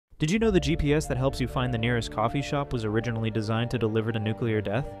Did you know the GPS that helps you find the nearest coffee shop was originally designed to deliver to nuclear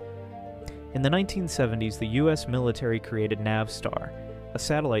death? In the 1970s, the US military created Navstar, a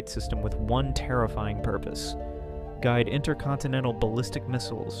satellite system with one terrifying purpose: guide intercontinental ballistic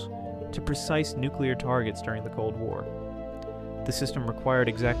missiles to precise nuclear targets during the Cold War. The system required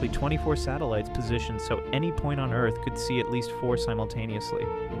exactly 24 satellites positioned so any point on Earth could see at least 4 simultaneously.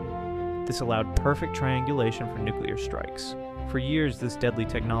 This allowed perfect triangulation for nuclear strikes. For years, this deadly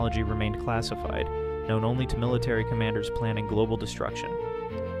technology remained classified, known only to military commanders planning global destruction.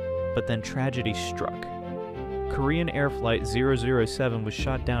 But then tragedy struck. Korean Air Flight 007 was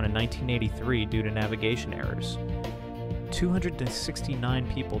shot down in 1983 due to navigation errors.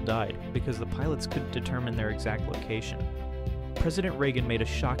 269 people died because the pilots couldn't determine their exact location. President Reagan made a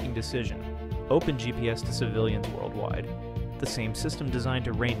shocking decision: open GPS to civilians worldwide. The same system designed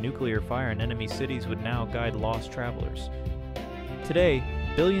to rain nuclear fire in enemy cities would now guide lost travelers. Today,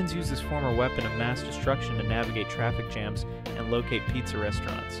 billions use this former weapon of mass destruction to navigate traffic jams and locate pizza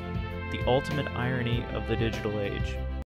restaurants. The ultimate irony of the digital age.